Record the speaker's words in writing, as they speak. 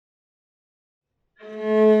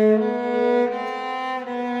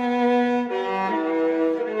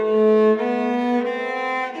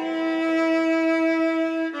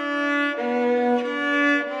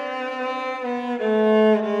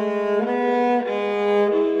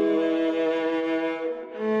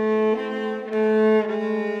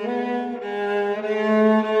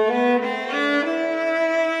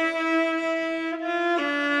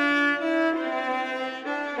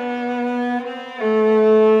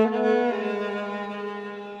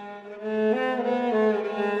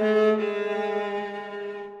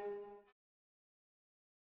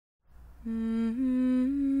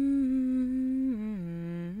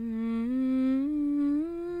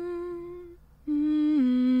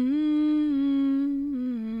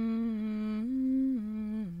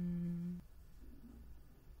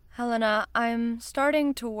Helena, I'm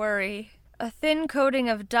starting to worry. A thin coating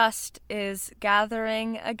of dust is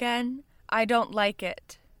gathering again. I don't like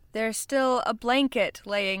it. There's still a blanket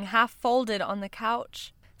laying half-folded on the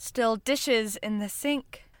couch. Still dishes in the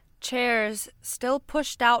sink. Chairs still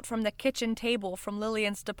pushed out from the kitchen table from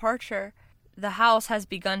Lillian's departure. The house has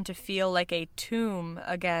begun to feel like a tomb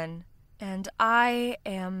again. And I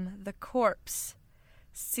am the corpse,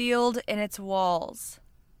 sealed in its walls.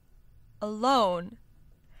 Alone.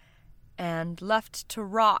 And left to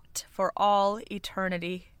rot for all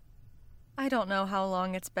eternity. I don't know how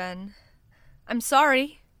long it's been. I'm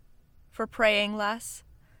sorry for praying less.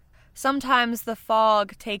 Sometimes the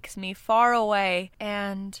fog takes me far away,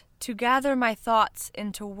 and to gather my thoughts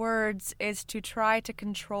into words is to try to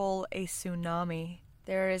control a tsunami.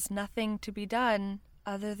 There is nothing to be done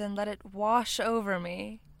other than let it wash over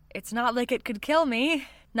me. It's not like it could kill me.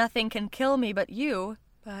 Nothing can kill me but you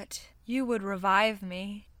you would revive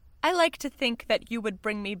me. I like to think that you would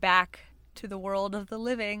bring me back to the world of the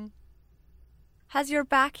living. Has your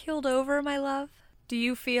back healed over, my love? Do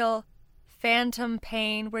you feel phantom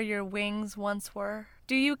pain where your wings once were?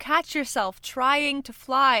 Do you catch yourself trying to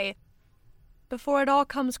fly before it all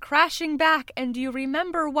comes crashing back, and do you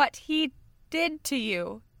remember what he did to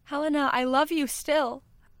you? Helena, I love you still.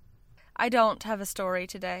 I don't have a story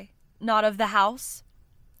today. Not of the house,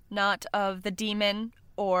 not of the demon,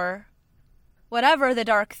 or whatever the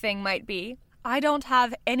dark thing might be. I don't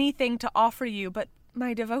have anything to offer you but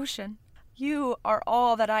my devotion. You are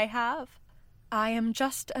all that I have. I am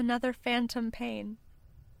just another phantom pain.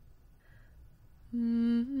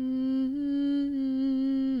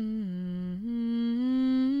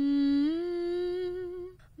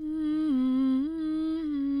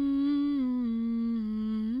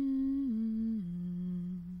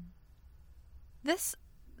 This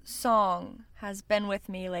song has been with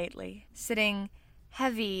me lately, sitting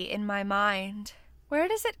heavy in my mind. Where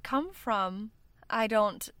does it come from? I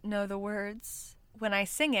don't know the words. When I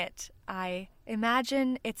sing it, I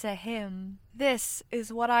imagine it's a hymn. This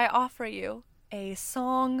is what I offer you, a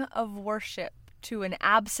song of worship to an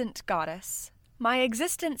absent goddess. My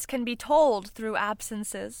existence can be told through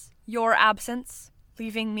absences. Your absence,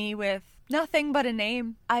 leaving me with nothing but a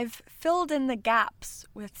name. I've filled in the gaps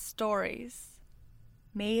with stories.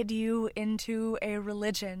 Made you into a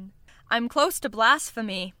religion. I'm close to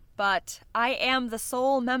blasphemy, but I am the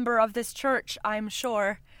sole member of this church, I'm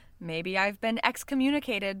sure. Maybe I've been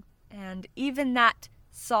excommunicated, and even that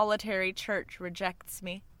solitary church rejects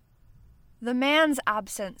me. The man's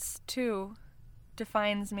absence, too,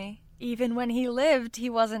 defines me. Even when he lived, he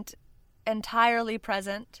wasn't entirely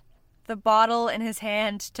present. The bottle in his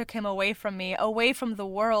hand took him away from me, away from the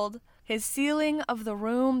world. His sealing of the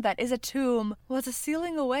room that is a tomb was a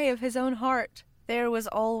sealing away of his own heart. There was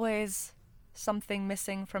always something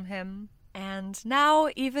missing from him, and now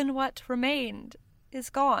even what remained is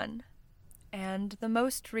gone. And the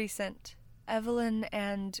most recent, Evelyn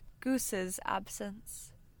and Goose's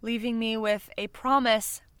absence, leaving me with a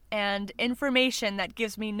promise and information that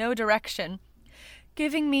gives me no direction,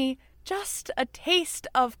 giving me just a taste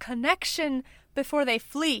of connection before they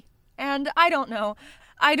flee. And I don't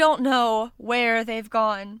know where they've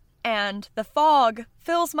gone. And the fog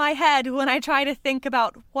fills my head when I try to think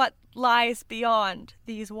about what lies beyond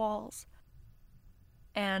these walls.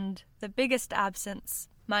 And the biggest absence,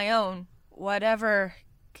 my own, whatever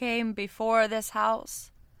came before this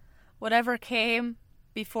house, whatever came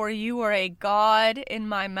before you were a god in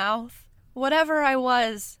my mouth, whatever I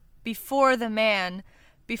was before the man,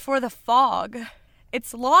 before the fog,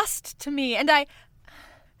 it's lost to me, and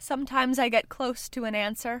sometimes I get close to an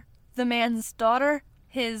answer. The man's daughter,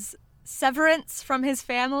 his severance from his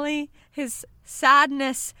family, his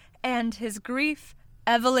sadness and his grief.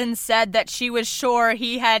 Evelyn said that she was sure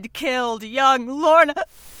he had killed young Lorna.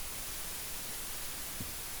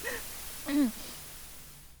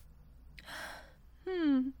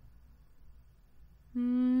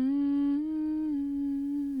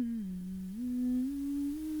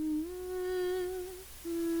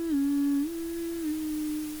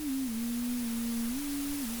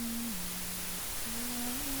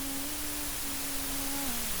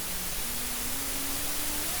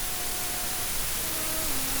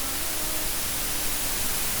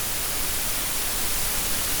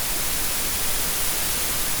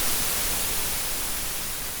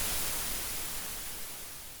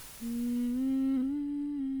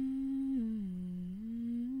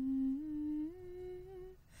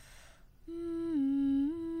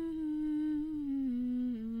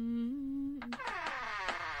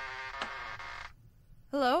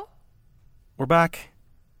 Hello? We're back.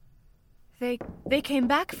 They came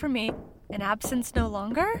back for me. An absence no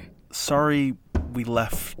longer? Sorry we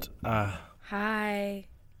left, Hi,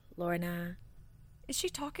 Lorna. Is she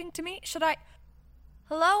talking to me? Should I...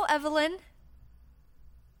 Hello, Evelyn?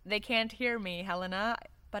 They can't hear me, Helena,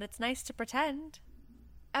 but it's nice to pretend.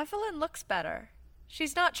 Evelyn looks better.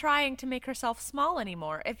 She's not trying to make herself small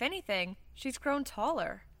anymore. If anything, she's grown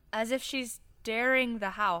taller. As if she's daring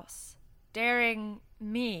the house. Daring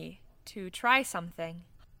me to try something.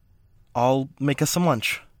 I'll make us some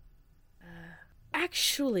lunch.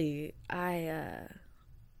 Actually,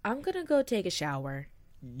 I'm gonna go take a shower.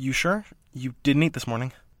 You sure? You didn't eat this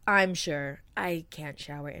morning. I'm sure. I can't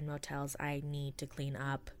shower in motels. I need to clean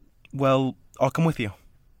up. Well, I'll come with you.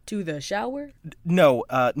 To the shower? No,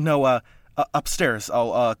 upstairs.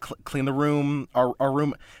 I'll, clean the room, our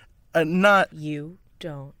room. Not... You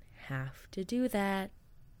don't have to do that.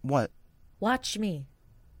 What? Watch me.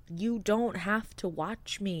 You don't have to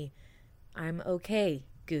watch me. I'm okay,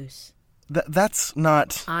 Goose. That's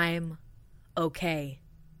not... I'm okay.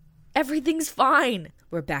 Everything's fine.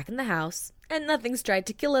 We're back in the house, and nothing's tried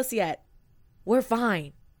to kill us yet. We're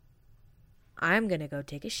fine. I'm gonna go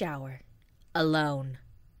take a shower. Alone.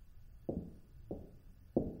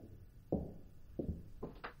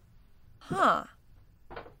 Huh.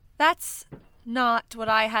 That's not what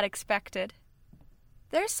I had expected.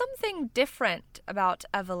 There's something different about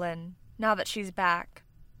Evelyn now that she's back.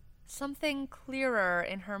 Something clearer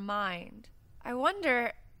in her mind. I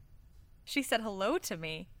wonder... She said hello to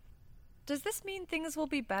me. Does this mean things will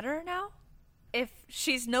be better now? If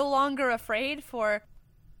she's no longer afraid for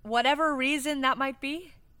whatever reason that might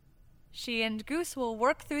be? She and Goose will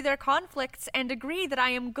work through their conflicts and agree that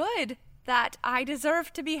I am good, that I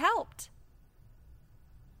deserve to be helped.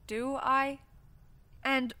 Do I?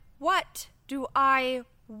 And what do I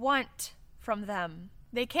want from them?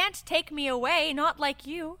 They can't take me away, not like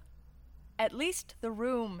you. At least the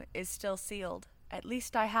room is still sealed. At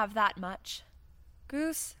least I have that much.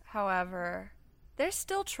 Goose, however, they're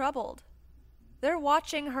still troubled. They're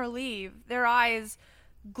watching her leave, their eyes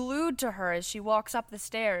glued to her as she walks up the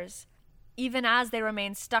stairs, even as they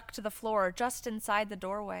remain stuck to the floor just inside the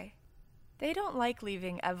doorway. They don't like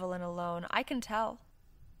leaving Evelyn alone, I can tell.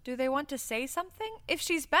 Do they want to say something? If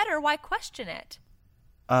she's better, why question it?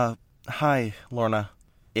 Hi, Lorna,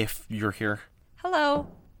 if you're here. Hello.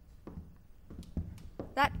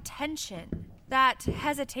 That tension, that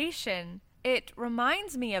hesitation, it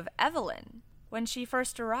reminds me of Evelyn when she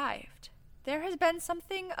first arrived. There has been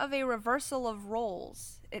something of a reversal of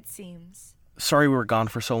roles, it seems. Sorry we were gone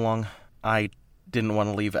for so long. I didn't want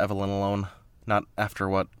to leave Evelyn alone. Not after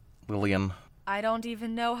what Lillian... I don't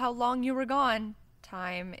even know how long you were gone.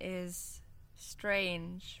 Time is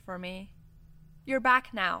strange for me. You're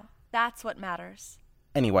back now. That's what matters.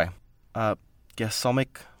 Anyway, guess I'll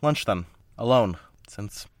make lunch then. Alone,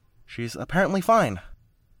 since she's apparently fine.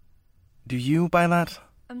 Do you buy that?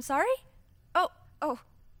 I'm sorry? Oh.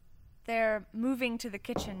 They're moving to the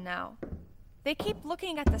kitchen now. They keep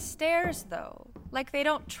looking at the stairs, though, like they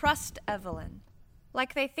don't trust Evelyn.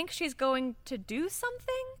 Like they think she's going to do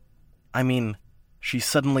something? I mean, she's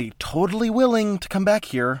suddenly totally willing to come back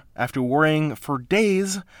here after worrying for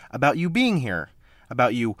days about you being here,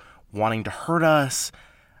 about you wanting to hurt us.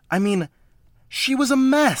 I mean, she was a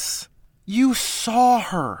mess. You saw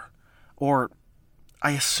her. Or,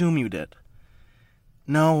 I assume you did.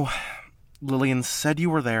 No, Lillian said you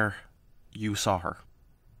were there. You saw her.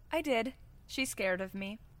 I did. She's scared of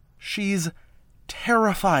me. She's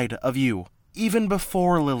terrified of you. Even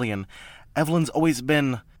before Lillian. Evelyn's always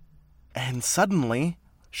been... And suddenly,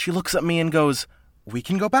 she looks at me and goes, "We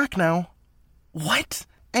can go back now." What?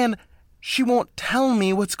 And she won't tell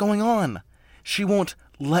me what's going on. She won't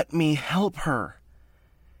let me help her.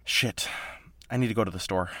 Shit. I need to go to the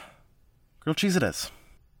store. Grilled cheese it is.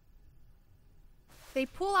 They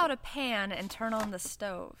pull out a pan and turn on the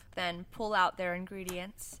stove, then pull out their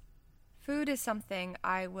ingredients. Food is something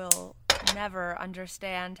I will never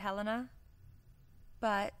understand, Helena.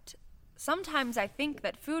 But sometimes I think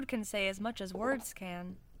that food can say as much as words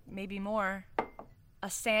can, maybe more. A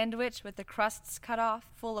sandwich with the crusts cut off,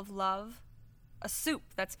 full of love. A soup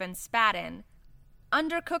that's been spat in.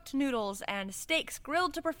 Undercooked noodles and steaks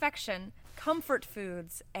grilled to perfection. Comfort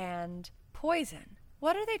foods and poison.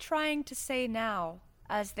 What are they trying to say now,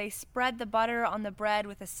 as they spread the butter on the bread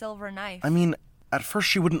with a silver knife? I mean, at first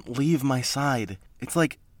she wouldn't leave my side. It's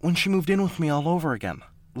like when she moved in with me all over again.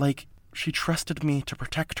 Like she trusted me to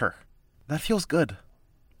protect her. That feels good.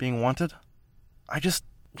 Being wanted. I just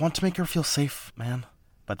want to make her feel safe, man.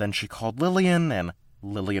 But then she called Lillian, and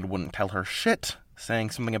Lillian wouldn't tell her shit, saying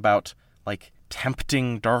something about, like,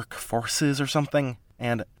 tempting dark forces or something.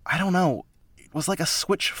 And I don't know. It was like a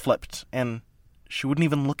switch flipped, and she wouldn't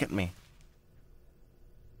even look at me.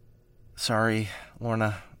 Sorry,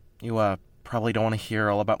 Lorna. You, probably don't want to hear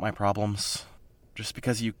all about my problems. Just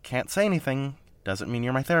because you can't say anything doesn't mean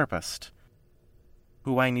you're my therapist.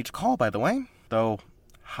 Who I need to call, by the way, though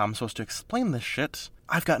how I'm supposed to explain this shit,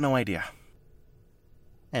 I've got no idea.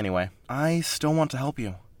 Anyway, I still want to help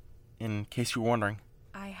you, in case you were wondering.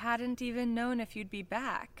 I hadn't even known if you'd be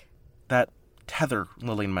back. That tether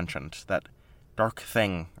Lillian mentioned, that dark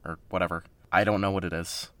thing, or whatever, I don't know what it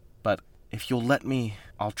is. But if you'll let me,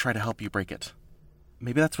 I'll try to help you break it.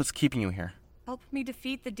 Maybe that's what's keeping you here. Help me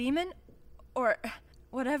defeat the demon? Or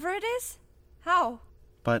whatever it is? How?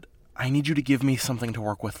 But I need you to give me something to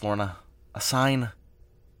work with, Lorna. A sign.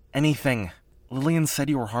 Anything. Lillian said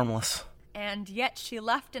you were harmless. And yet she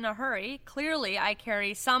left in a hurry. Clearly I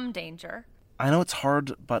carry some danger. I know it's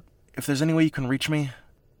hard, but if there's any way you can reach me,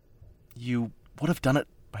 you would have done it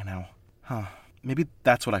by now. Huh. Maybe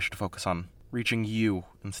that's what I should focus on. Reaching you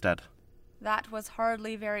instead. That was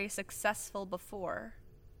hardly very successful before.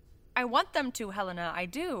 I want them to, Helena, I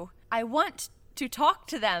do. I want to talk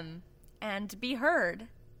to them and be heard.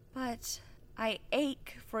 But I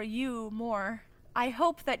ache for you more. I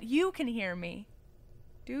hope that you can hear me.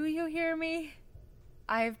 Do you hear me?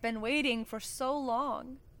 I've been waiting for so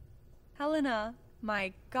long. Helena,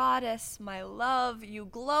 my goddess, my love, you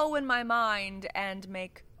glow in my mind and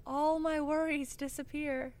make all my worries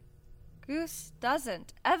disappear. Goose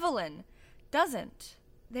doesn't. Evelyn doesn't.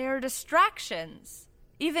 They're distractions.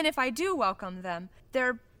 Even if I do welcome them,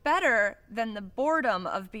 they're better than the boredom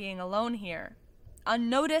of being alone here.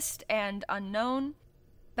 Unnoticed and unknown,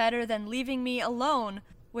 better than leaving me alone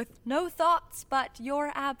with no thoughts but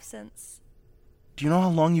your absence. Do you know how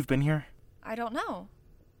long you've been here? I don't know.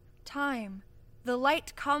 Time. The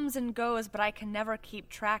light comes and goes, but I can never keep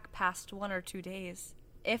track past 1 or 2 days.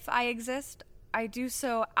 If I exist, I do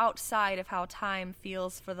so outside of how time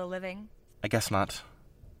feels for the living. I guess not.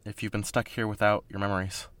 If you've been stuck here without your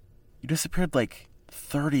memories. You disappeared like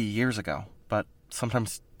 30 years ago, but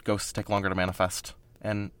sometimes ghosts take longer to manifest.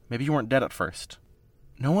 And maybe you weren't dead at first.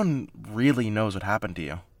 No one really knows what happened to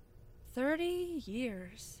you. 30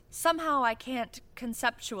 years. Somehow I can't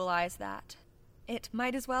conceptualize that. It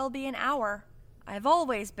might as well be an hour. I've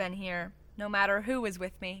always been here, no matter who is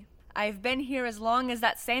with me. I've been here as long as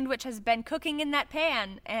that sandwich has been cooking in that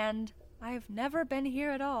pan, and I've never been here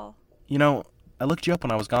at all. You know, I looked you up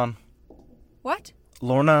when I was gone. What?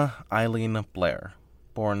 Lorna Eileen Blair.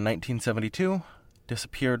 Born 1972,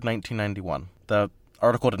 disappeared 1991. The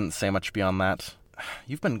article didn't say much beyond that.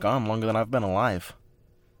 You've been gone longer than I've been alive.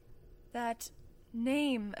 That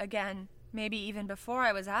name again. Maybe even before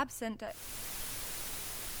I was absent.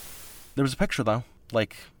 There was a picture, though.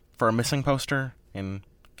 Like, for a missing poster, in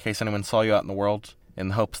case anyone saw you out in the world, in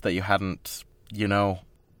the hopes that you hadn't,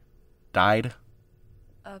 died.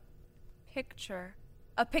 A picture.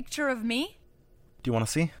 A picture of me? Do you want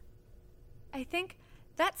to see? I think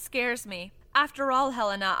that scares me. After all,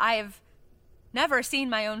 Helena, I've never seen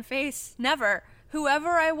my own face. Never. Whoever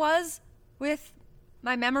I was, with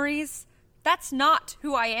my memories, that's not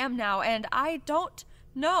who I am now, and I don't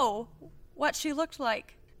know what she looked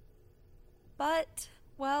like. But,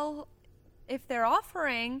 well, if they're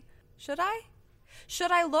offering, should I?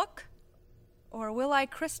 Should I look? Or will I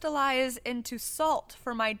crystallize into salt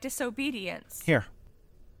for my disobedience? Here.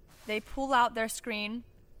 They pull out their screen,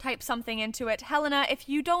 type something into it. Helena, if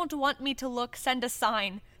you don't want me to look, send a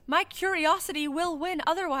sign. My curiosity will win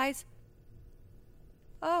otherwise.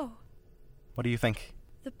 Oh. What do you think?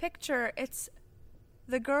 The picture,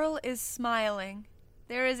 the girl is smiling.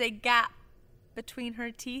 There is a gap between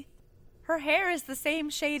her teeth. Her hair is the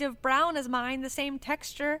same shade of brown as mine, the same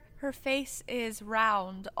texture. Her face is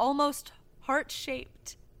round, almost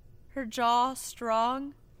heart-shaped. Her jaw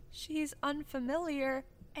strong. She's unfamiliar,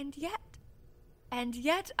 and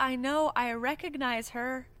yet I know I recognize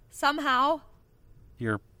her, somehow.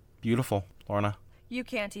 You're beautiful, Lorna. You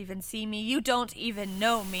can't even see me. You don't even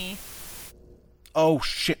know me. Oh,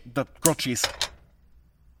 shit, the grilled cheese.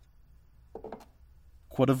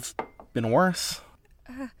 Could have been worse.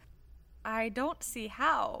 I don't see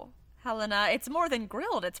how, Helena. It's more than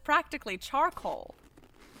grilled. It's practically charcoal.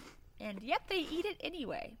 And yet they eat it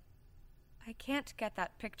anyway. I can't get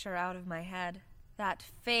that picture out of my head. That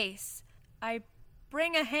face. I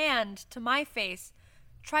bring a hand to my face,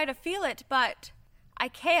 try to feel it, but I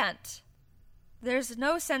can't. There's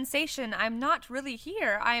no sensation. I'm not really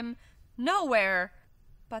here. I'm nowhere.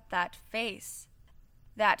 But that face.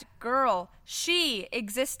 That girl. She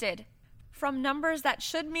existed. From numbers that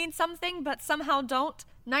should mean something but somehow don't.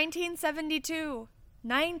 1972.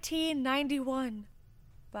 1991.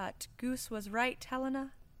 But Goose was right,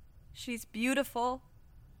 Helena. She's beautiful.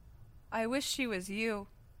 I wish she was you.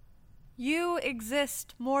 You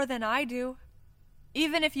exist more than I do.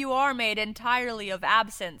 Even if you are made entirely of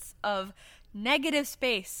absence, of negative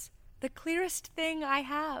space, the clearest thing I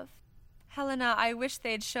have. Helena, I wish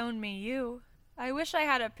they'd shown me you. I wish I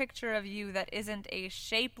had a picture of you that isn't a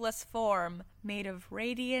shapeless form made of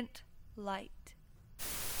radiant light.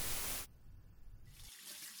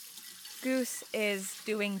 Goose is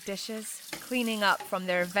doing dishes, cleaning up from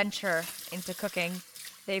their venture into cooking.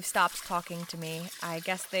 They've stopped talking to me. I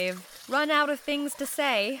guess they've run out of things to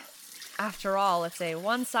say. After all, it's a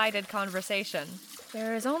one-sided conversation.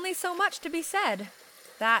 There is only so much to be said.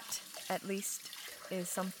 That, at least, is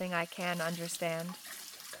something I can understand.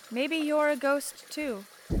 Maybe you're a ghost, too.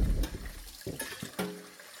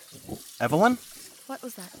 Evelyn? What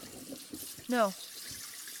was that? No.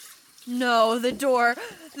 No, the door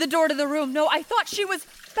to the room. No, I thought she was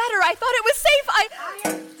better. I thought it was safe. I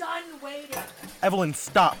am done waiting. Evelyn,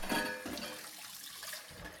 stop.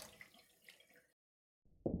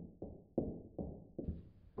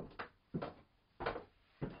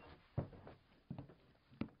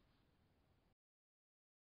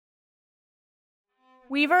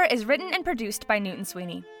 Weaver is written and produced by Newton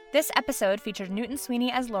Sweeney. This episode featured Newton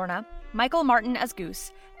Sweeney as Lorna, Michael Martin as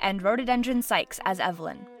Goose, and Rhododendron Sykes as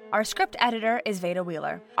Evelyn. Our script editor is Veda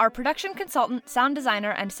Wheeler. Our production consultant, sound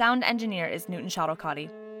designer, and sound engineer is Newton Shuttlecotty.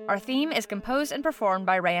 Our theme is composed and performed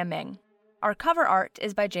by Rhea Ming. Our cover art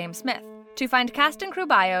is by James Smith. To find cast and crew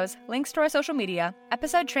bios, links to our social media,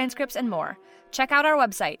 episode transcripts, and more, check out our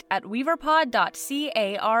website at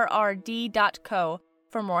weaverpod.carrd.co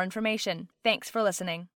for more information. Thanks for listening.